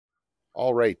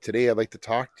All right, today I'd like to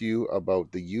talk to you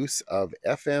about the use of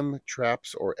FM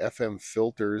traps or FM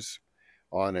filters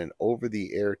on an over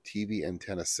the air TV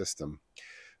antenna system.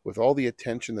 With all the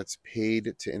attention that's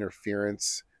paid to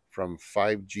interference from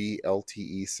 5G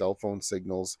LTE cell phone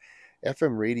signals,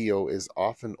 FM radio is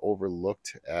often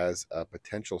overlooked as a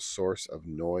potential source of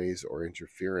noise or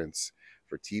interference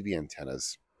for TV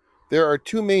antennas. There are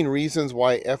two main reasons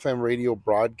why FM radio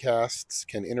broadcasts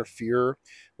can interfere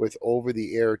with over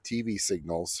the air TV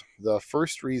signals. The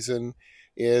first reason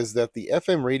is that the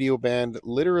FM radio band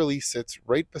literally sits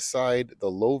right beside the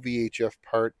low VHF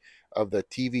part of the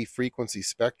TV frequency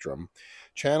spectrum.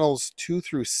 Channels 2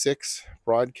 through 6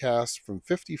 broadcast from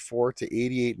 54 to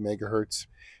 88 megahertz,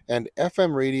 and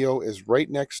FM radio is right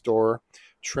next door,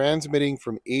 transmitting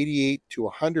from 88 to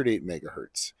 108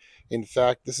 megahertz. In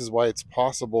fact, this is why it's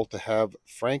possible to have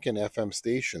Franken FM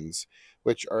stations,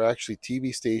 which are actually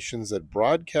TV stations that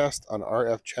broadcast on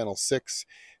RF channel 6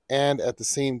 and at the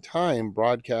same time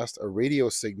broadcast a radio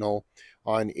signal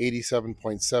on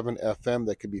 87.7 FM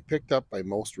that can be picked up by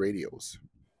most radios.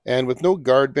 And with no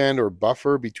guard band or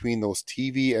buffer between those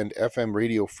TV and FM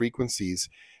radio frequencies,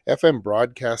 FM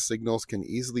broadcast signals can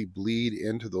easily bleed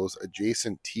into those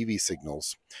adjacent TV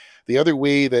signals. The other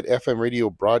way that FM radio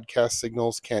broadcast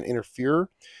signals can interfere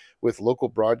with local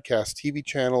broadcast TV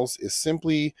channels is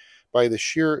simply by the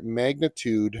sheer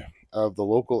magnitude of the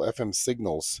local FM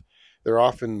signals. They're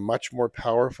often much more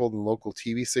powerful than local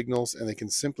TV signals, and they can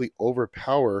simply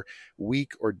overpower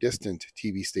weak or distant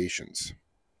TV stations.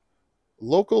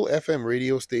 Local FM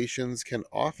radio stations can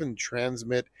often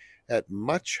transmit at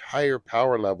much higher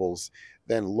power levels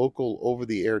than local over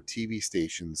the air TV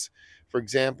stations. For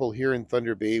example, here in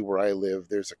Thunder Bay, where I live,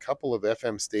 there's a couple of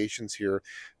FM stations here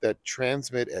that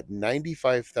transmit at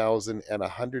 95,000 and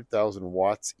 100,000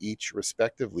 watts each,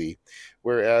 respectively,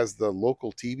 whereas the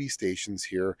local TV stations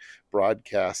here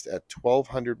broadcast at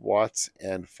 1,200 watts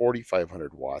and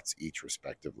 4,500 watts each,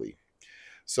 respectively.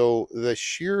 So the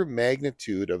sheer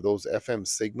magnitude of those FM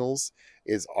signals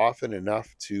is often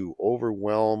enough to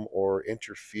overwhelm or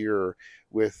interfere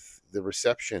with the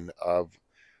reception of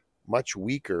much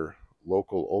weaker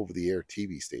local over the air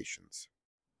TV stations.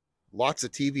 Lots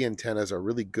of TV antennas are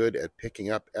really good at picking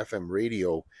up FM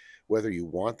radio, whether you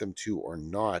want them to or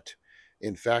not.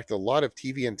 In fact, a lot of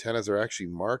TV antennas are actually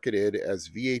marketed as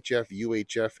VHF,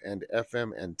 UHF, and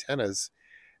FM antennas,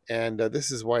 and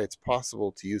this is why it's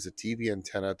possible to use a TV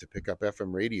antenna to pick up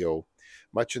FM radio,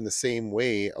 much in the same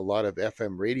way a lot of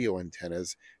FM radio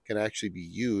antennas can actually be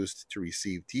used to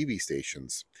receive TV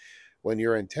stations. When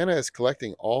your antenna is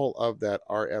collecting all of that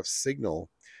RF signal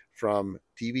from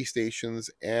TV stations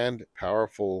and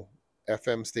powerful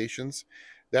FM stations,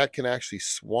 that can actually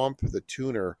swamp the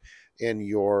tuner in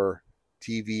your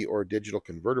TV or digital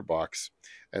converter box.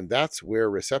 And that's where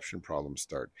reception problems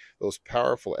start. Those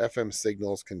powerful FM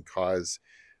signals can cause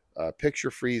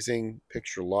picture freezing,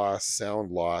 picture loss,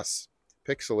 sound loss,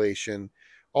 pixelation,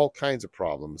 all kinds of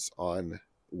problems on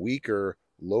weaker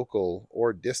local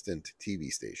or distant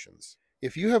TV stations.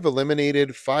 If you have eliminated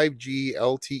 5G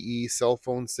LTE cell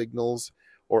phone signals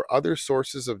or other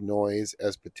sources of noise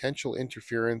as potential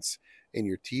interference in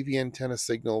your TV antenna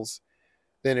signals,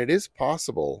 then it is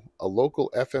possible a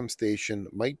local FM station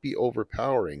might be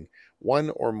overpowering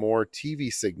one or more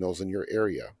TV signals in your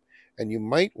area, and you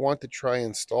might want to try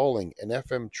installing an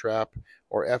FM trap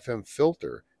or FM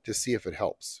filter to see if it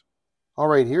helps. All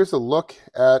right, here's a look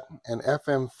at an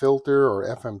FM filter or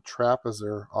FM trap as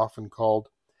they're often called.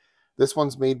 This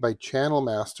one's made by Channel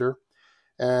Master,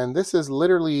 and this is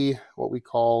literally what we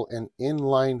call an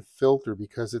inline filter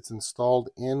because it's installed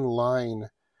in line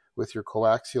with your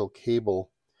coaxial cable.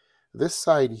 This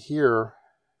side here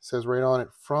says right on it,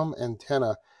 from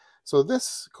antenna. So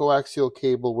this coaxial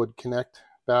cable would connect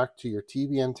back to your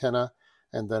TV antenna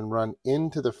and then run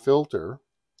into the filter.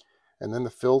 And then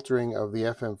the filtering of the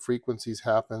FM frequencies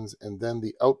happens. And then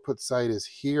the output side is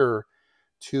here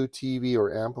to TV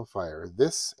or amplifier.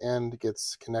 This end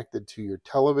gets connected to your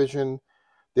television,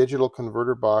 digital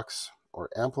converter box, or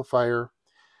amplifier.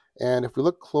 And if we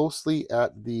look closely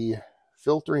at the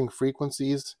filtering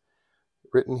frequencies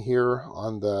written here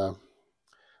on the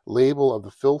label of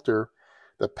the filter,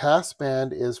 the pass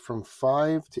band is from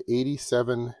 5 to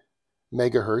 87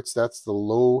 megahertz. That's the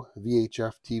low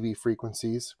VHF TV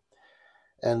frequencies.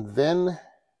 And then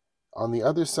on the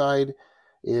other side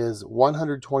is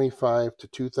 125 to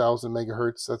 2000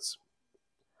 megahertz. That's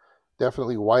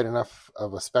definitely wide enough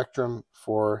of a spectrum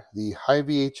for the high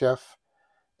VHF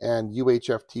and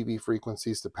UHF TV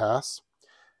frequencies to pass.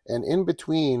 And in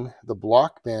between, the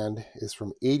block band is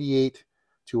from 88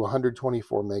 to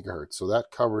 124 megahertz. So that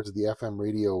covers the FM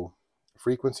radio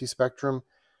frequency spectrum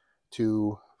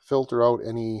to filter out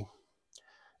any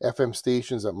FM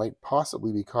stations that might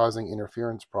possibly be causing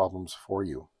interference problems for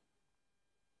you.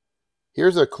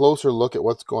 Here's a closer look at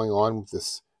what's going on with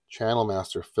this channel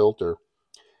master filter.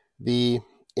 The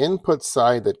input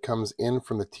side that comes in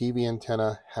from the TV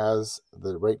antenna has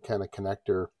the right kind of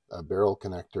connector, a barrel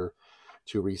connector,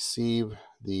 to receive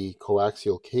the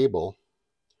coaxial cable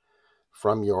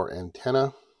from your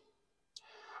antenna.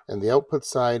 And the output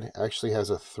side actually has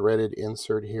a threaded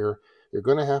insert here. You're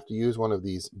going to have to use one of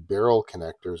these barrel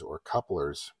connectors or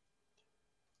couplers.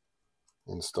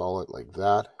 Install it like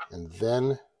that, and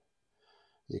then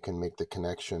you can make the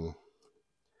connection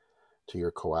to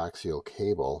your coaxial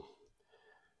cable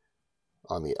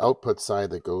on the output side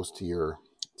that goes to your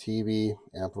TV,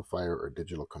 amplifier, or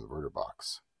digital converter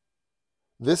box.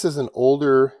 This is an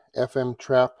older FM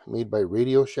trap made by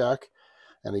Radio Shack.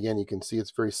 And again, you can see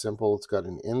it's very simple. It's got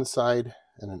an inside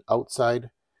and an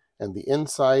outside. And the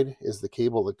inside is the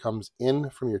cable that comes in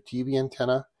from your TV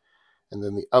antenna. And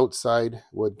then the outside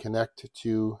would connect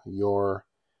to your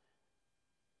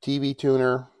TV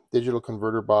tuner, digital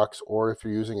converter box, or if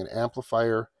you're using an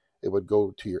amplifier, it would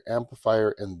go to your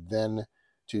amplifier and then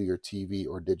to your TV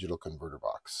or digital converter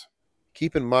box.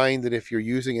 Keep in mind that if you're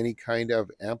using any kind of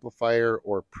amplifier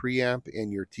or preamp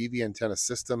in your TV antenna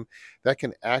system, that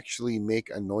can actually make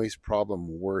a noise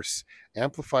problem worse.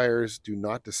 Amplifiers do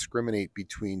not discriminate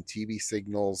between TV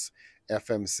signals,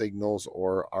 FM signals,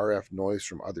 or RF noise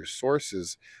from other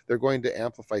sources. They're going to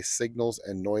amplify signals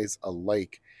and noise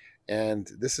alike. And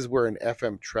this is where an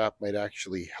FM trap might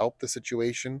actually help the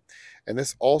situation. And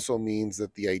this also means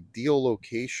that the ideal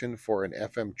location for an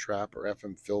FM trap or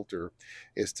FM filter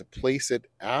is to place it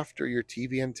after your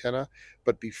TV antenna,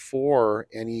 but before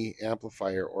any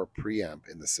amplifier or preamp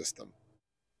in the system.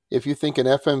 If you think an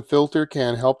FM filter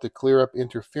can help to clear up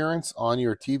interference on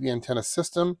your TV antenna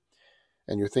system,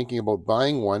 and you're thinking about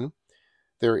buying one,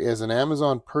 there is an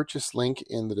Amazon purchase link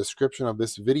in the description of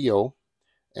this video.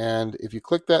 And if you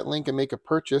click that link and make a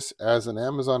purchase as an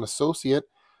Amazon associate,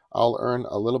 I'll earn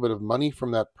a little bit of money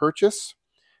from that purchase.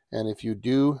 And if you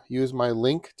do use my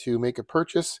link to make a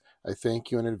purchase, I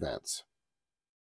thank you in advance.